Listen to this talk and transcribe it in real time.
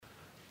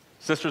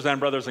Sisters and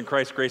brothers in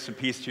Christ, grace and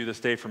peace to you this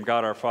day from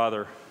God our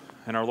Father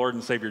and our Lord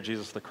and Savior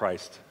Jesus the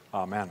Christ.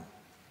 Amen.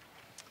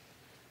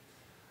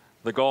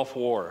 The Gulf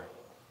War,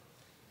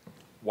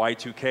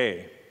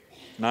 Y2K,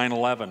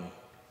 9/11,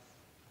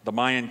 the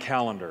Mayan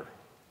calendar,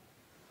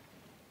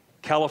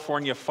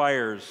 California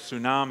fires,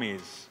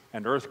 tsunamis,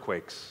 and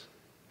earthquakes.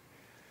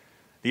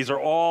 These are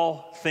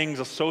all things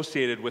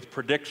associated with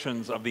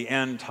predictions of the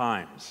end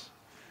times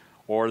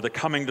or the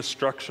coming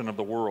destruction of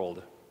the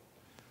world.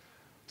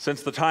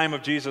 Since the time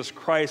of Jesus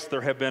Christ, there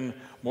have been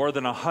more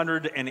than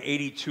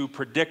 182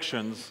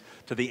 predictions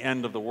to the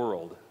end of the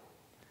world.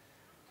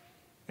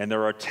 And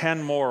there are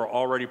 10 more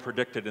already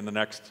predicted in the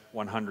next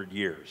 100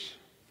 years.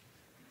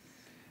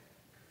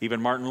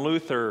 Even Martin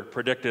Luther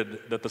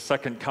predicted that the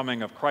second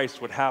coming of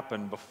Christ would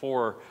happen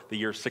before the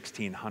year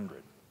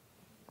 1600.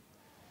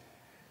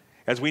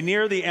 As we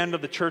near the end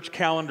of the church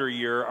calendar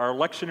year, our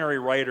lectionary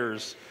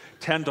writers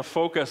tend to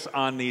focus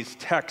on these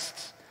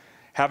texts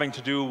having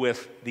to do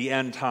with the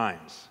end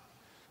times.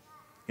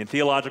 In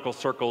theological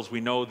circles,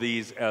 we know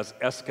these as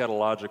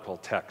eschatological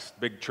texts,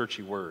 big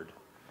churchy word.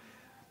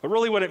 But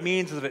really what it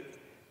means is that it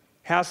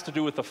has to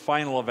do with the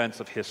final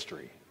events of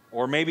history,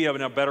 or maybe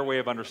in a better way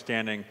of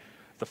understanding,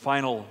 the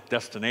final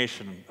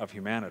destination of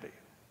humanity.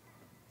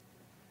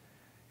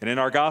 And in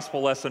our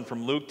gospel lesson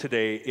from Luke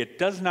today, it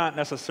does not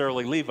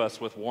necessarily leave us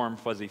with warm,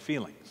 fuzzy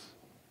feelings.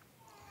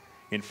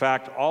 In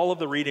fact, all of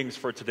the readings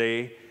for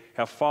today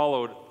have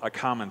followed a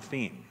common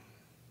theme.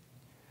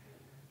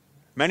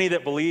 Many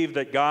that believe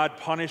that God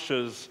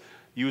punishes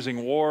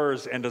using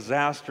wars and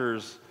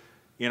disasters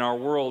in our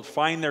world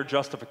find their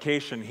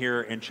justification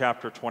here in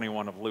chapter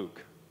 21 of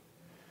Luke,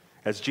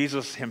 as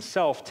Jesus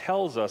himself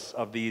tells us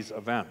of these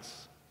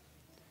events.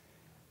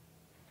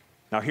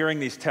 Now, hearing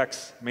these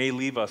texts may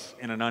leave us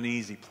in an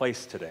uneasy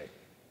place today.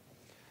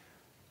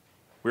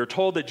 We are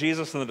told that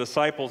Jesus and the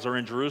disciples are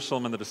in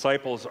Jerusalem, and the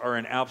disciples are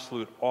in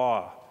absolute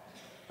awe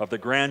of the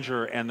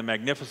grandeur and the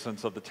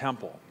magnificence of the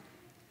temple.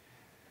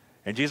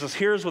 And Jesus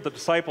hears what the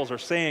disciples are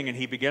saying, and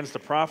he begins to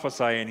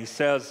prophesy, and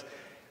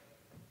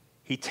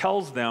he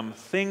tells them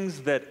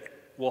things that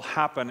will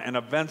happen and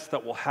events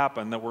that will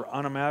happen that were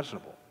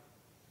unimaginable.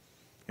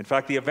 In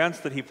fact, the events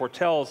that he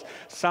foretells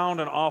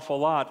sound an awful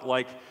lot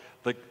like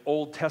the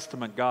Old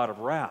Testament God of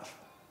wrath.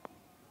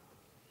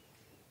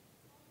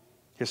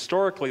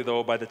 Historically,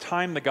 though, by the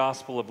time the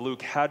Gospel of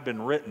Luke had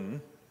been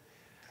written,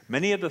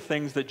 many of the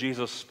things that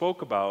Jesus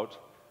spoke about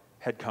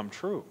had come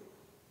true.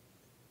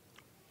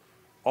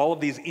 All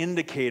of these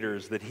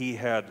indicators that he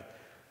had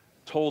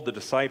told the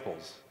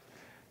disciples.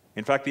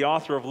 In fact, the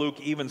author of Luke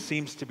even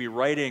seems to be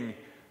writing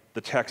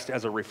the text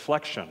as a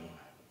reflection.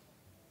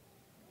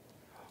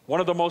 One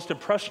of the most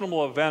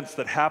impressionable events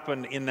that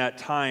happened in that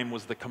time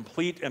was the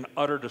complete and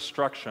utter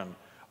destruction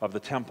of the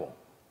temple.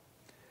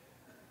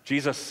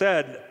 Jesus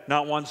said,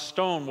 "Not one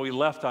stone will be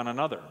left on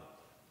another."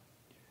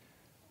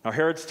 Now,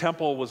 Herod's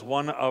temple was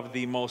one of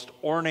the most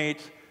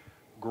ornate,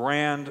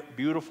 grand,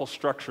 beautiful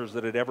structures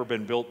that had ever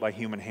been built by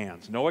human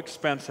hands. No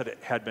expense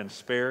had been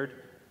spared.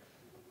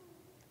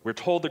 We're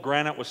told the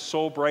granite was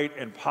so bright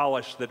and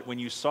polished that when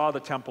you saw the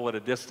temple at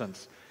a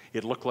distance,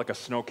 it looked like a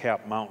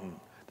snow-capped mountain.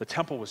 The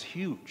temple was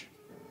huge.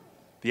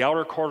 The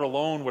outer court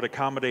alone would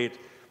accommodate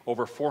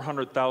over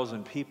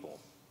 400,000 people.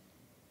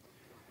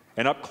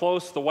 And up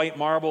close, the white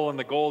marble and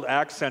the gold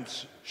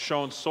accents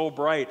shone so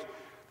bright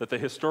that the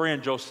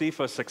historian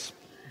Josephus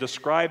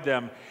described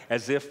them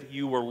as if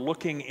you were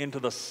looking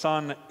into the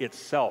sun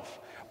itself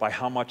by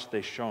how much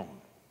they shone.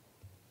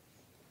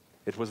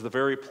 It was the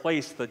very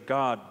place that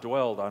God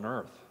dwelled on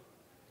earth.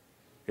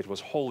 It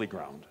was holy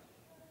ground.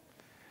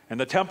 And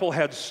the temple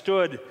had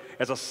stood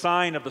as a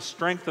sign of the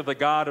strength of the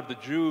God of the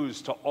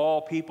Jews to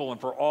all people and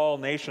for all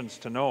nations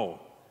to know.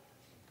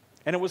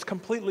 And it was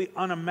completely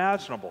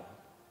unimaginable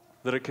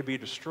that it could be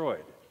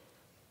destroyed.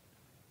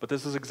 But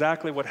this is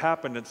exactly what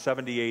happened in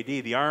 70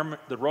 AD.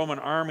 The Roman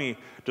army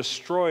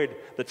destroyed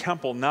the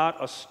temple.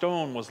 Not a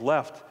stone was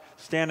left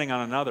standing on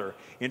another.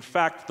 In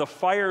fact, the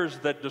fires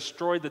that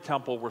destroyed the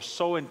temple were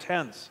so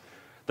intense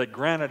that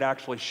granite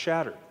actually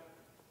shattered.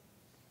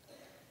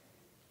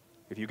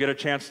 If you get a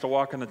chance to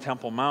walk on the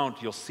Temple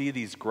Mount, you'll see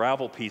these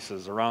gravel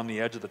pieces around the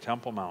edge of the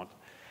Temple Mount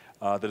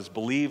that is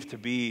believed to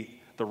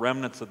be the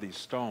remnants of these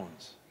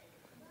stones.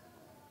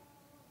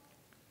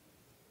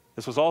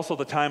 This was also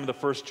the time of the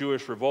first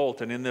Jewish revolt,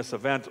 and in this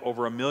event,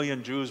 over 1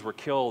 million Jews were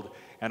killed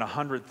and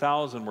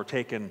 100,000 were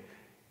taken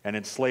and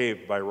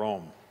enslaved by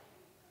Rome.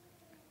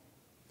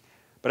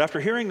 But after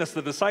hearing this,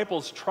 the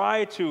disciples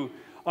try to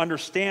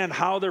understand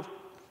how they're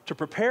to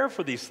prepare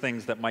for these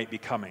things that might be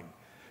coming.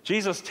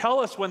 Jesus, tell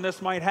us when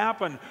this might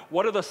happen.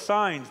 What are the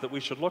signs that we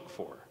should look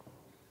for?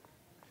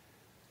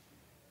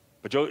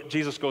 But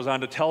Jesus goes on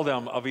to tell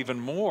them of even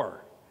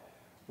more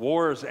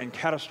wars and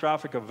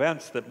catastrophic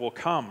events that will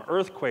come,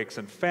 earthquakes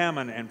and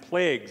famine and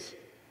plagues.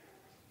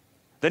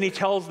 Then he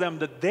tells them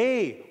that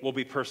they will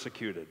be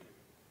persecuted.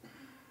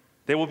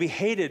 They will be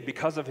hated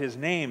because of his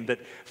name, that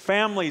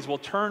families will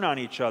turn on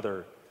each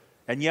other,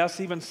 and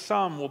yes, even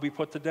some will be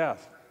put to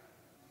death.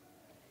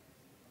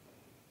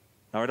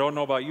 Now, I don't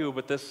know about you,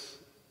 but this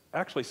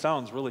actually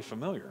sounds really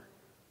familiar.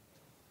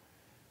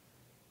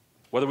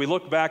 Whether we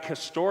look back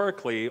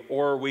historically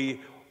or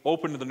we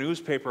open the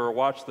newspaper or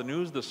watch the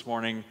news this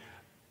morning,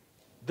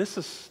 this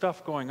is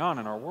stuff going on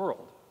in our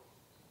world.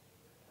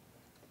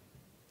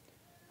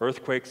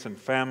 Earthquakes and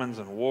famines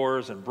and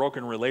wars and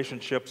broken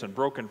relationships and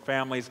broken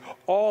families,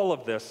 all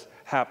of this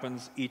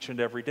happens each and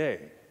every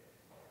day.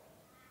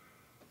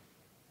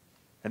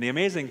 And the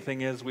amazing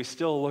thing is we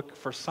still look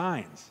for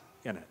signs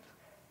in it.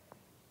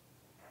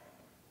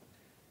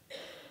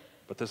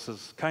 But this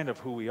is kind of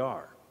who we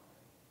are.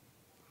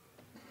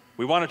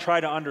 We want to try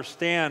to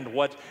understand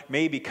what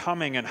may be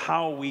coming and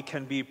how we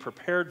can be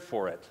prepared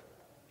for it.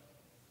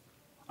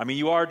 I mean,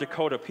 you are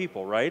Dakota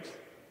people, right?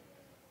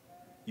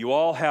 You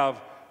all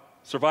have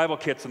survival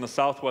kits in the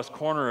southwest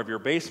corner of your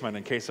basement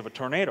in case of a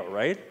tornado,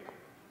 right?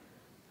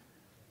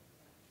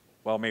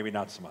 Well, maybe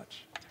not so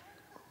much.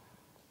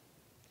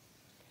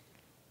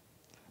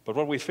 But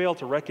what we fail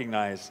to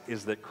recognize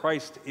is that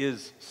Christ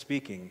is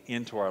speaking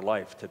into our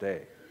life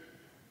today.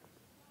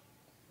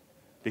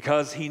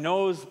 Because he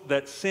knows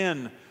that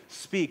sin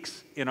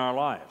speaks in our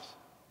lives.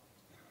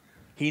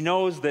 He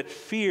knows that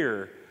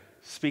fear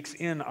speaks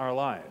in our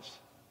lives.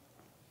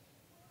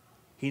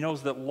 He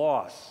knows that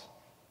loss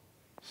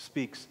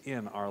speaks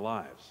in our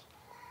lives.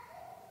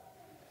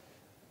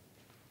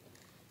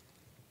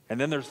 And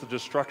then there's the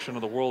destruction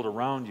of the world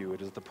around you.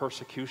 It is the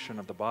persecution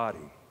of the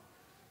body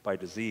by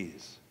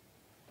disease,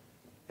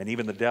 and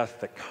even the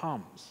death that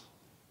comes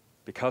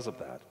because of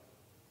that.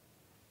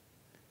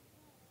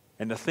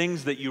 And the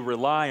things that you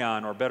rely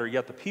on, or better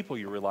yet, the people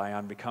you rely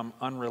on, become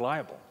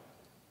unreliable.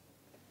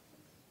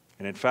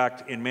 And in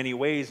fact, in many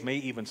ways, may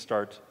even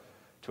start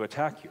to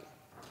attack you,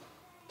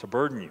 to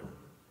burden you.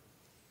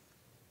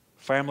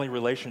 Family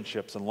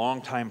relationships and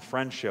long-time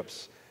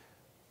friendships,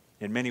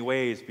 in many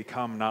ways,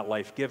 become not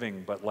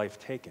life-giving, but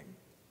life-taking.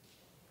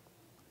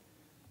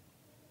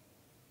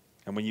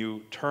 And when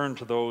you turn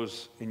to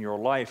those in your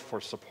life for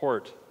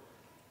support,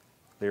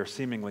 they are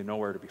seemingly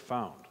nowhere to be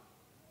found.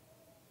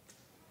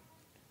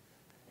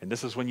 And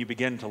this is when you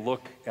begin to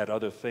look at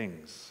other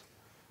things,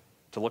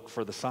 to look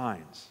for the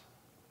signs.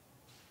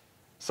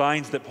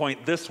 Signs that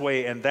point this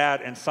way and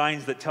that, and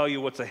signs that tell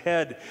you what's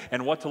ahead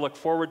and what to look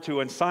forward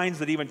to, and signs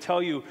that even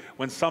tell you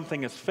when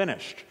something is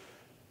finished.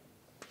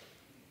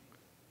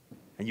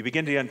 And you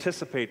begin to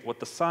anticipate what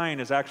the sign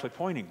is actually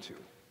pointing to,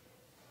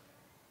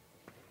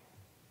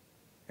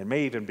 and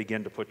may even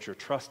begin to put your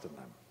trust in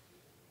them.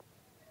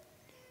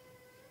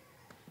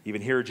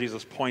 Even here,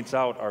 Jesus points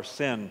out our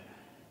sin,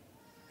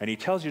 and he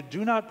tells you,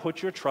 do not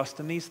put your trust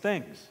in these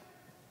things.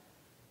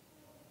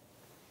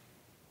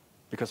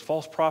 Because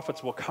false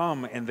prophets will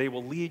come and they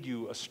will lead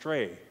you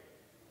astray.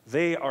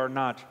 They are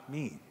not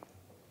me.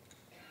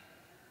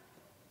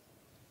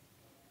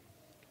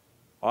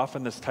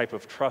 Often this type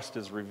of trust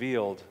is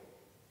revealed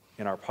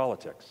in our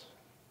politics.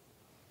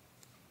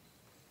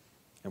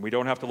 And we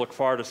don't have to look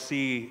far to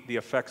see the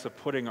effects of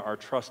putting our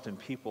trust in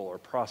people or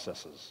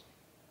processes.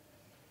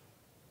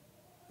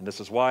 And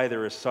this is why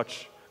there is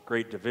such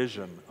great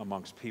division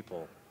amongst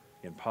people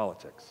in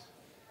politics.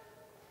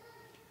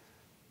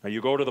 Now,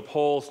 you go to the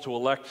polls to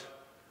elect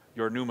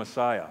your new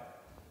Messiah,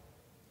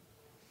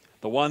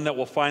 the one that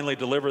will finally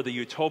deliver the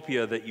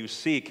utopia that you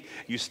seek.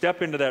 You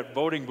step into that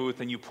voting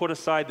booth and you put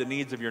aside the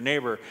needs of your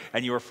neighbor,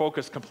 and you are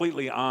focused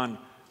completely on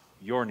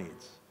your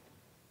needs,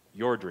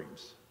 your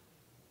dreams,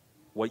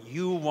 what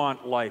you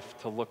want life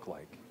to look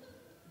like.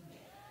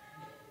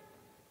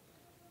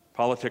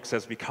 Politics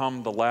has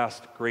become the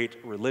last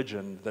great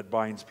religion that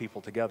binds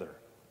people together.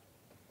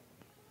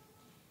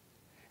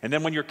 And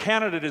then when your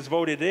candidate is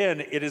voted in,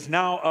 it is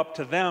now up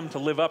to them to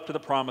live up to the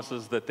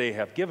promises that they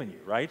have given you,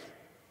 right?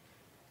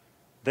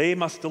 They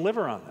must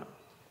deliver on them.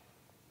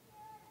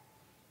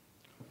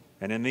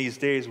 And in these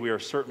days, we are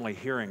certainly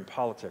hearing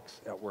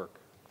politics at work.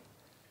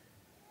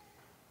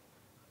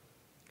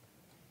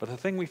 But the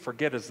thing we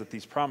forget is that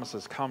these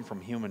promises come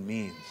from human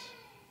means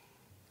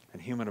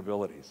and human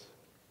abilities.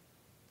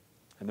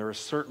 And there is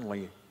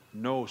certainly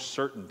no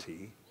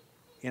certainty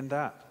in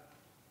that.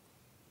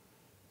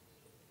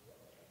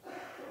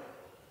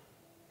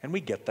 And we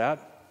get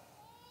that.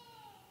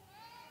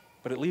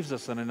 But it leaves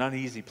us in an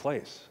uneasy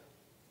place.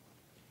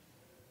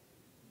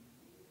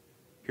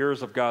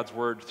 Hearers of God's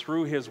word,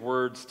 through his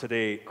words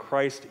today,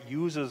 Christ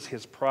uses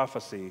his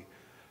prophecy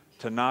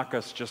to knock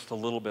us just a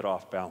little bit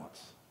off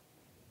balance.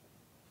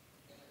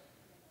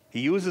 He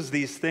uses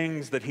these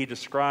things that he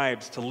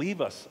describes to leave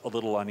us a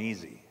little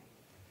uneasy,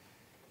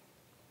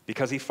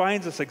 because he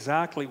finds us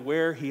exactly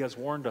where he has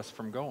warned us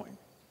from going.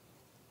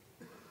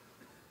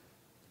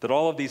 That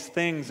all of these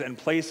things and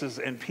places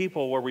and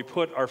people where we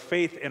put our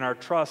faith and our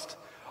trust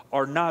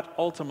are not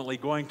ultimately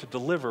going to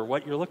deliver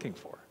what you're looking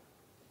for.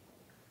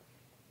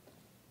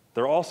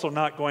 They're also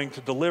not going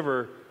to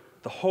deliver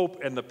the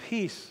hope and the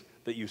peace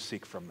that you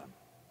seek from them.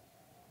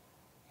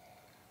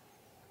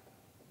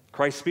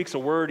 Christ speaks a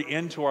word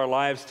into our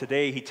lives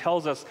today. He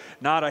tells us,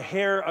 not a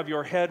hair of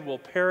your head will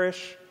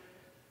perish,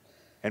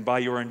 and by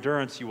your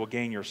endurance you will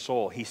gain your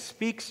soul. He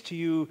speaks to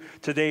you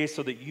today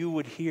so that you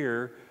would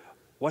hear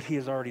what he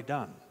has already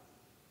done.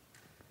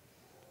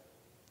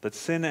 That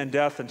sin and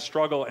death and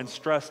struggle and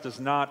stress does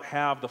not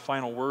have the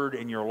final word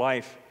in your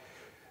life.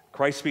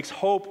 Christ speaks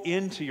hope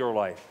into your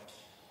life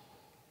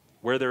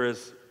where there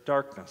is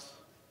darkness,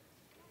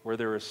 where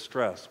there is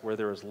stress, where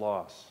there is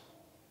loss.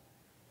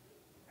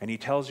 And he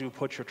tells you,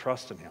 put your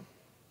trust in him.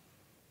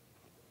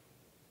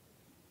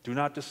 Do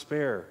not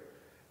despair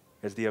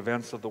as the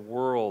events of the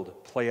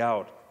world play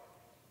out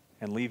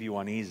and leave you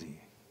uneasy.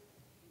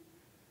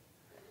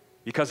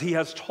 Because he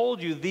has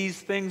told you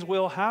these things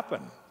will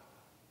happen.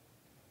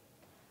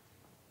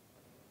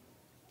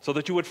 So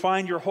that you would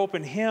find your hope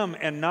in him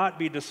and not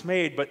be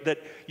dismayed, but that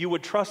you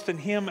would trust in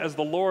him as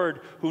the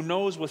Lord who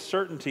knows with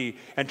certainty,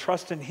 and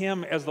trust in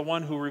him as the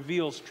one who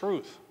reveals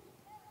truth.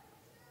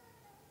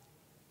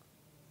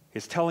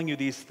 His telling you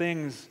these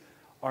things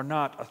are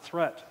not a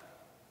threat,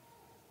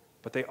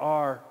 but they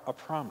are a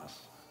promise.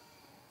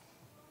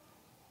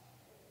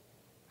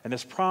 And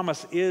this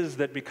promise is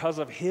that because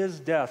of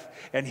his death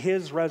and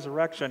his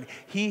resurrection,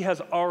 he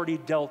has already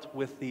dealt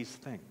with these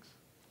things.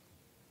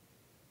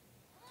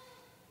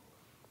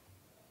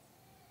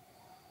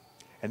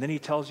 And then he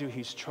tells you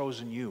he's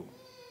chosen you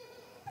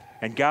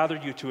and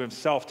gathered you to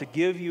himself to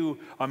give you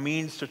a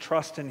means to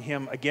trust in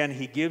him. Again,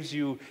 he gives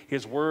you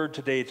his word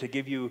today to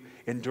give you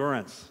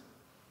endurance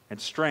and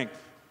strength,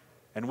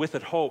 and with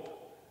it hope.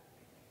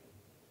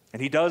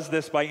 And he does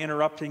this by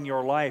interrupting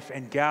your life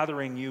and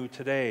gathering you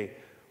today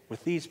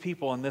with these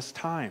people in this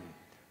time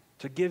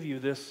to give you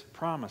this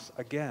promise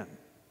again.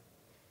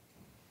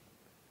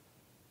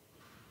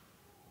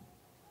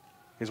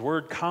 His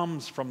word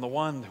comes from the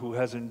one who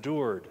has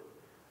endured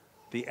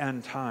the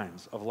end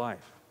times of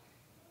life.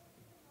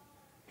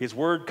 His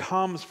word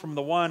comes from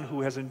the one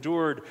who has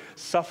endured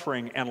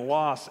suffering and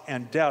loss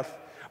and death,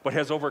 but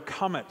has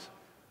overcome it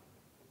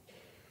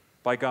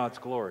by God's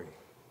glory.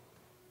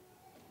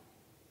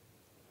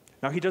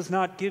 Now, he does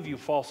not give you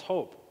false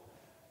hope.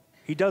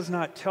 He does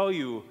not tell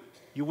you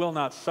you will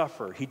not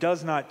suffer. He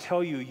does not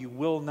tell you you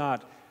will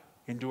not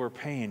endure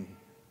pain.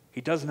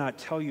 He does not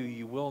tell you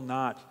you will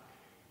not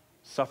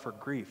suffer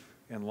grief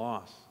and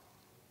loss.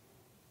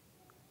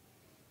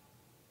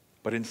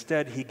 But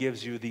instead, he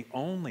gives you the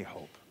only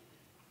hope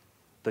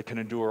that can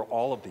endure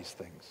all of these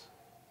things,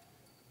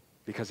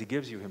 because he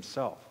gives you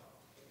himself.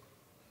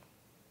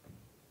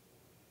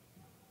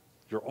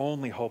 Your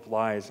only hope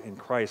lies in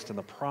Christ and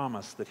the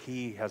promise that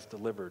he has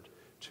delivered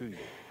to you.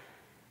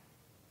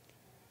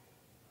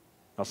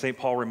 Now, St.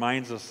 Paul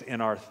reminds us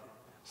in our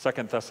 2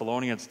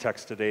 Thessalonians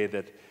text today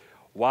that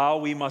while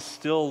we must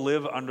still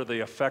live under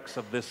the effects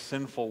of this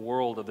sinful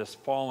world, of this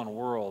fallen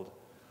world,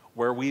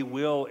 where we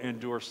will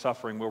endure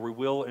suffering, where we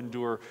will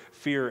endure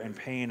fear and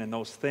pain and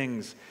those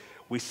things,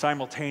 we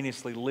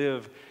simultaneously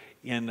live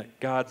in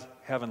God's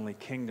heavenly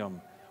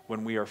kingdom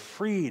when we are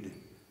freed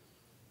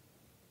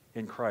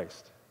in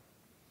Christ.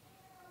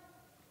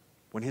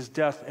 When his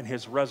death and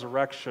his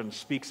resurrection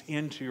speaks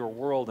into your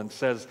world and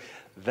says,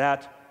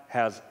 that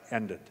has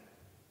ended.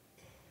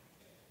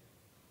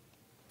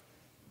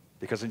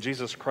 Because in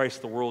Jesus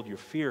Christ, the world you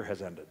fear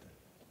has ended.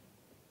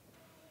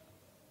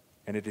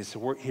 And it is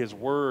his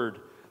word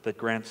that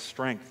grants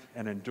strength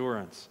and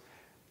endurance,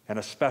 and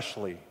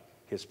especially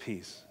his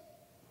peace.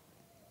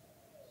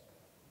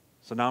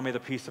 So now may the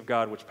peace of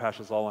God, which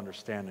passes all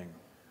understanding,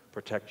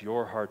 protect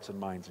your hearts and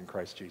minds in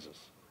Christ Jesus.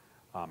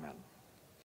 Amen.